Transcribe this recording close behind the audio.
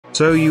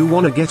So you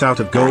wanna get out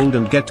of gold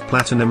and get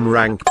platinum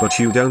rank but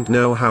you don't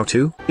know how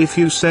to? If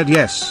you said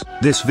yes,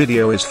 this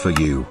video is for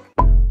you.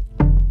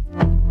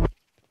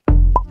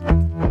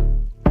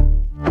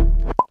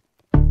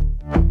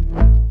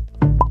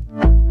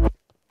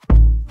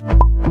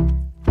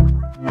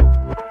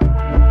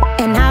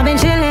 And I've been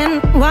chillin',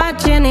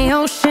 watching the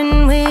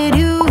ocean with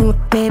you.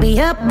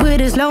 Baby up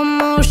with a slow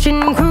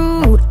motion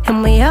crew.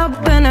 And we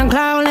up in our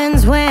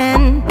cloudlands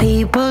when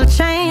people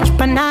change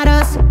but not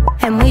us.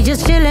 And we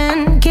just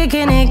chillin',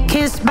 kicking it,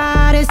 kissed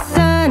by the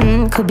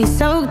sun. Could be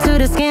soaked to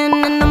the skin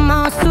in the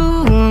mall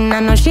soon. I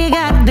know she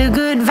got the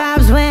good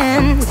vibes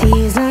when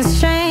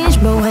seasons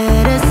change, but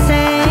we're the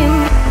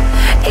same.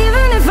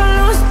 Even if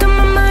I lost all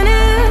my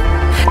money,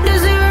 the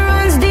zero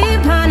runs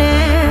deep,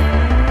 honey.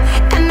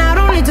 And I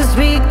don't need to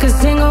speak a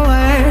single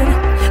word,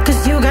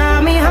 'cause you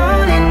got me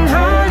holding,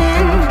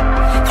 holding.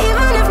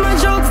 Even if my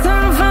jokes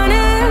aren't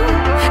funny,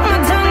 my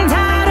tongue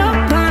tied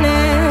up on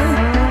it.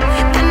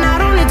 And I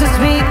don't need to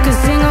speak a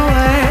single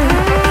word,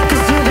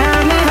 'cause you got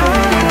me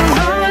holding,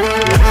 holding.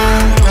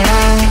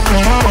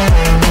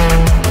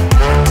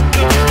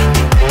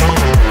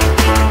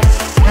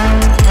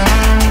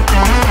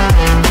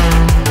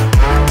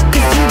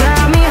 'Cause you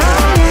got me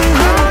holding,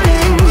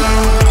 holding.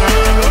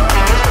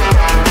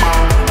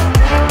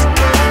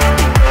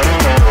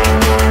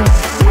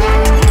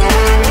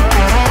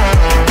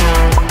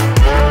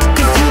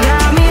 'Cause you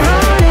got me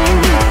holding.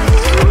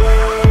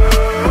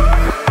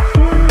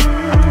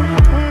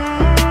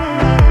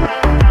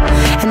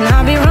 And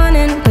I'll be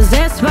running,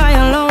 possessed by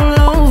a low,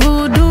 low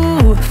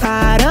voodoo.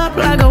 Fired up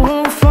like a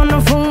wolf on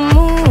a full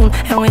moon.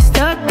 And we're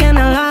stuck in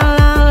a la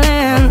la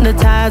land. The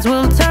tides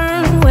will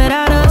turn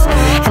without us.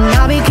 And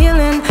I'll be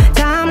killing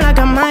time like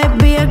I might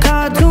be a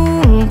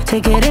cartoon.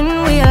 Take it in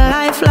real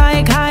life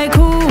like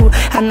haiku.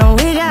 I know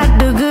we got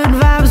the good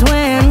vibes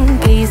when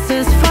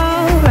pieces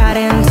fall right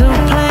into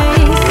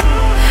place.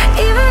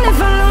 Even if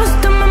I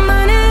lost all my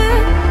money,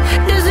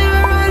 the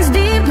zero runs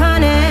deep,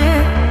 honey.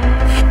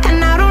 And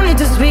I don't need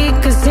to speak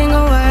a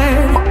single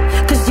word,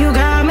 'cause you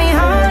got me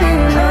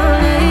holding,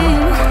 holding.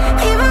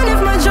 Even if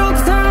my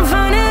jokes aren't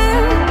funny,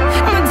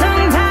 my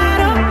tongue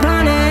tied up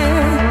on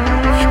it.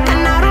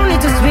 And I don't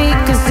need to speak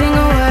a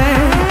single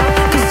word,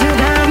 'cause you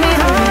got me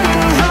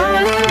holding,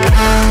 holding.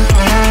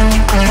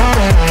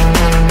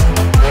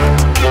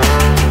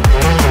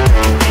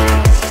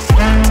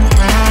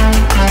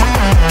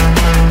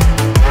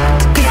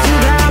 'Cause you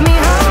got me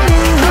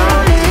holding,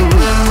 holding.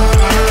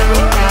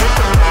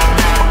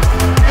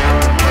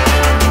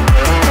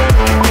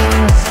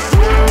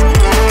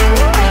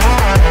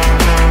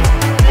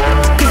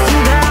 'Cause you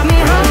got me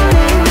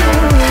holding.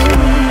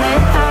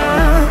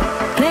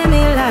 Play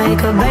me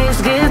like a bass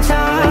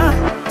guitar.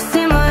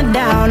 Simmer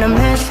down and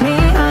mash me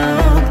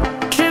up.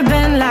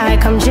 Tripping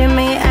like I'm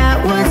Jimmy at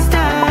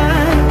Woodstock.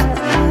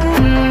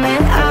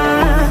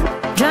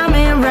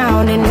 Drumming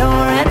round in your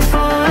red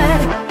Ford.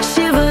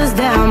 Shivers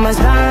down my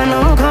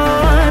spinal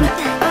cord.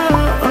 Oh,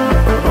 oh,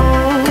 oh,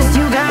 oh. 'Cause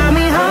you got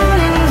me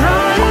holding,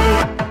 holding.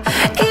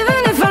 Even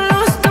if I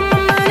lost all my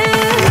money,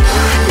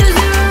 the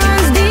zero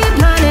runs deep,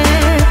 honey.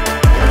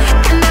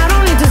 And I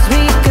don't need to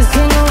speak a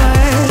single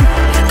word,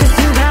 'cause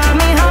you got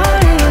me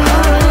holding,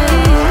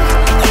 holding.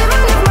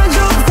 Even if my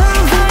jokes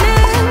aren't funny,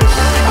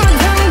 my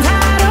tongue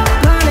tied up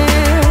on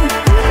it.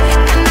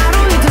 And I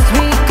don't need to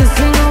speak a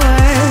single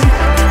word,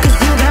 'cause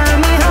you got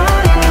me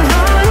holding,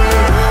 holding.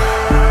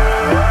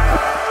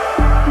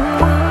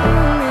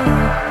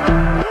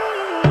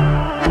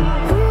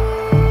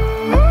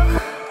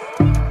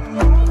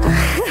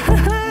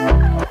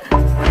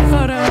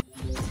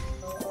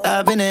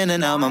 I've been in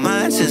and out my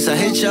mind since I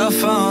hit your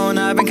phone.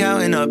 I've been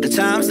counting up the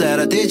times that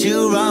I did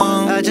you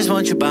wrong. I just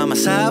want you by my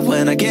side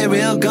when I get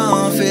real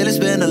gone. Feel it's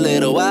been a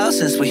little while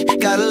since we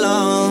got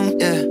along.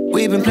 Yeah,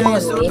 we've been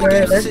playing so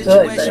They're good, but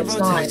it's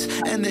not.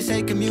 and they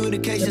say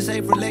communication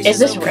safe relations. Is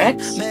this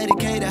Rex?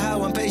 Medicated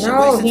how I'm patient, No,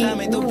 wasting he-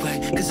 time ain't the way.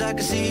 'Cause I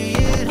can see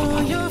it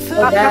on your face.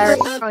 Oh, there.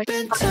 I've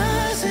been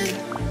tossing,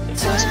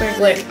 Whisper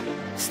Glick.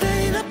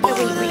 staying up all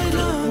night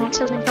long.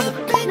 Maxo's in front.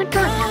 In the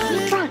front. In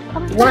the front.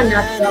 Up in the One,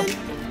 front. not the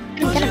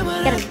Get him.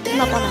 Get him.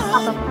 Come up on him.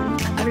 Up, up.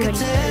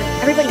 Everybody.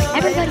 Everybody.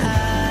 Everybody.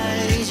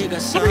 You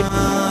got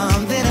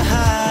something to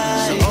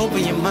hide. So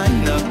open your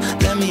mind up,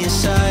 let me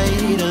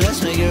inside, and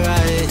let's make it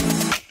right.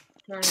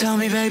 Tell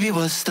me, baby,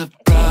 what's the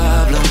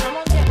problem?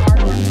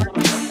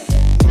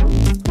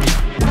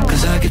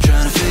 'Cause I keep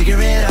trying to figure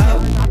it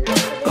out.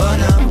 Oh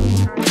no,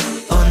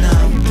 oh no.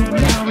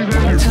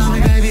 Tell me,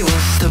 baby,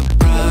 what's the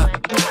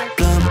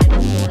problem?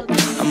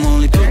 I'm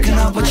only picking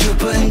up what you're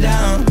putting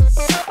down.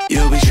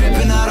 You'll be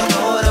tripping, I don't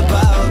know what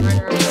about.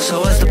 So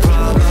what's the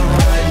problem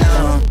right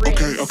now?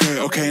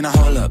 Okay, now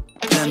hold up.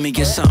 Let me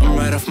get something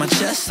right off my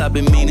chest. I've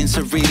been meaning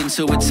to read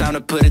into it, time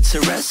to put it to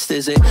rest.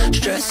 Is it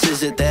stress?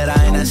 Is it that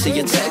I ain't answer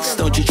your text?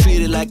 Don't you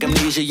treat it like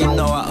amnesia, you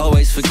know I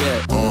always forget.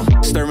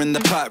 Stirring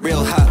the pot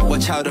real hot,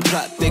 watch how the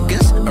plot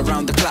thickens.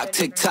 Around the clock,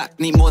 tick tock,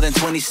 need more than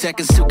 20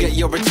 seconds to get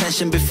your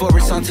attention before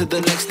it's on to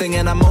the next thing.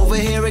 And I'm over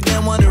here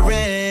again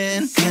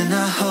wondering, can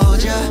I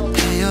hold ya,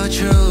 hear your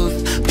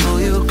truth, pull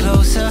you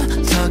closer,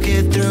 talk it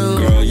get through.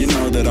 Girl, you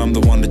know that I'm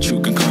the one that you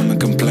can come and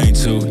complain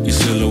to. Your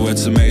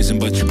silhouette's amazing,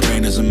 but your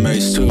brain is a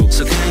maze too.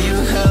 So can you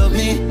help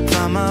me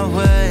find my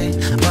way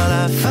while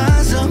I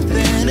find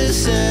something to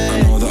say?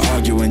 I know the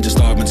arguing just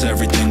augments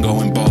everything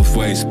going both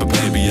ways, but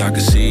baby, I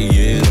can see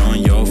it on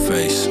your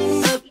face.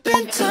 Up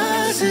and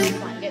tossing,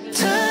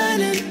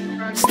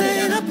 turning,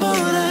 staying up all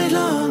night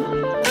long.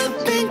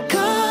 Up and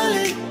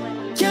calling,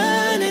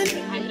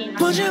 yearning,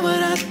 wondering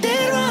what I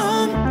did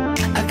wrong.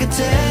 I could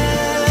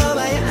tell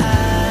by your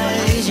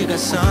eyes you got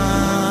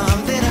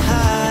something to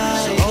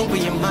hide. So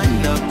open your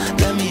mind up,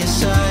 let me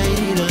inside,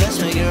 and let's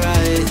make it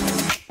right.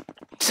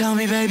 Tell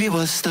me, baby,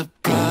 what's the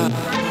problem?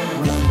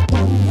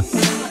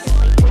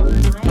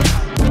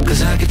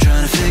 'Cause I keep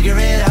trying to figure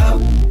it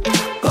out.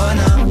 Oh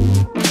no,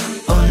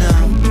 oh no.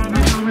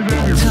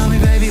 Tell me,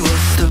 baby,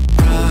 what's the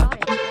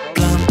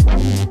problem?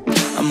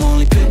 I'm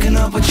only picking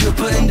up what you're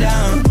putting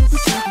down.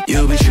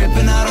 You'll be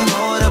tripping, I don't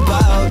know what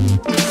about.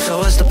 So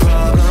what's the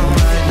problem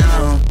right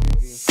now?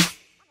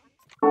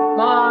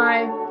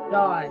 My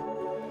God.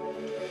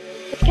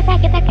 Get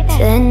back, get back, get back.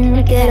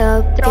 Then get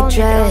up, get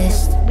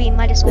dressed. We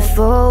might as well.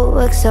 Before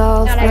work's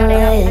off my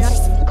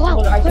list. Go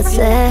out. What's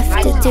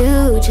left to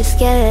do, just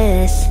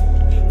guess.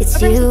 It's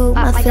you,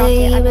 my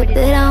favorite,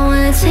 but I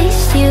wanna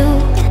taste you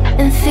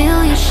and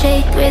feel you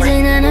shake,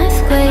 raising an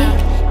earthquake.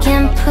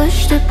 Can't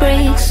push the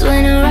brakes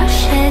when a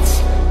rush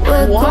hits.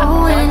 We're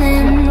going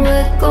in,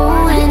 we're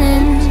going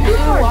in.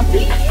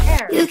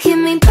 You keep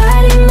me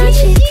biting my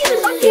cheek,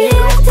 year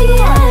after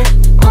year.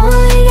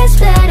 Only gets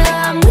better,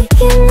 I'm weak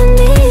in the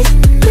knees.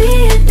 We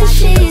hit the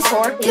sheets,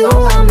 you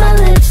on my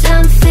lips,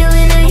 I'm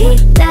feeling the heat.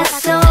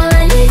 That's all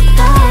I need.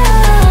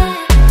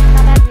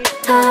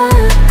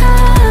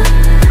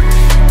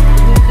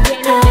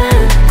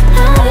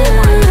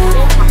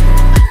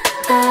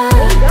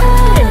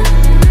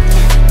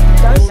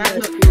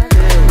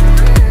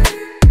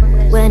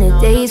 When the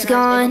day's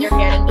gone,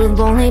 we've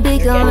only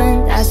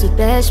begun. That's the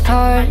best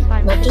part.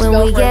 When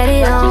we get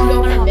it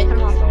on,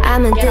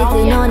 I'm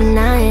addicted, no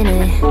denying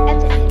it.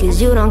 'Cause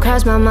you don't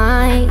cross my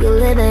mind, you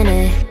live in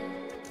it.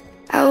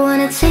 I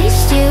wanna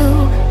taste you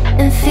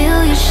and feel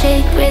you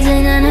shake,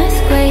 raising an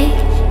earthquake.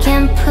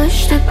 Can't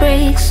push the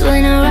brakes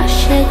when a rush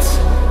hits.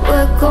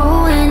 We're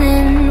going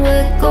in,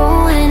 we're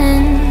going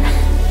in.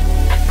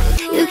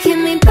 You keep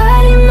me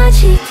biting my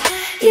cheek,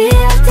 year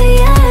after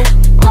year.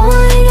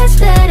 Only gets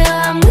better,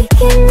 I'm weak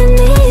in the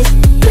knees.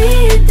 We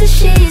hit the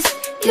sheets,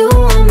 you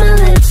on my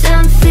lips,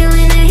 I'm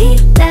feeling the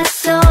heat.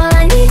 That's all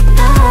I need.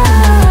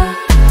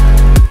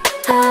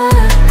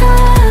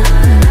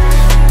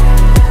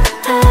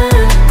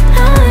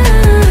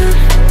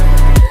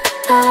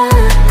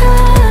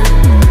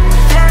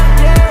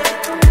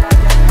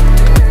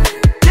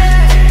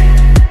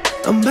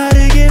 I'm about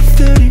to get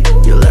 30.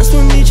 Your last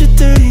one made you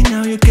 30.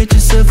 Now you get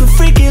yourself a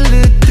freaking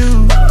little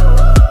dude.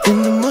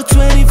 In the mood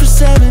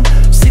 24/7,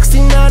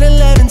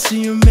 6911. So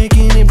you're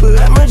making it, but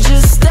I'ma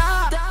just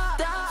stop.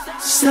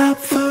 Stop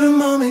for a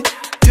moment.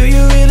 Do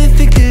you really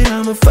think that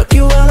I'ma fuck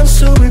you while I'm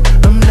sober?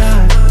 I'm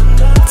not.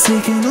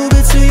 Taking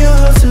Uber to your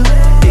hotel,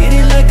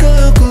 eating like a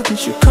local, but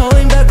you're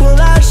calling back while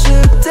I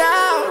shut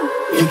down.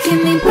 You keep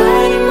me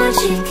biting my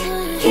cheek,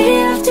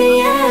 year after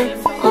year.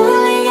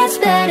 Only gets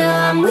better,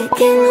 I'm weak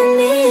in the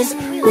knees.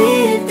 We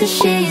hit the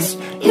sheets,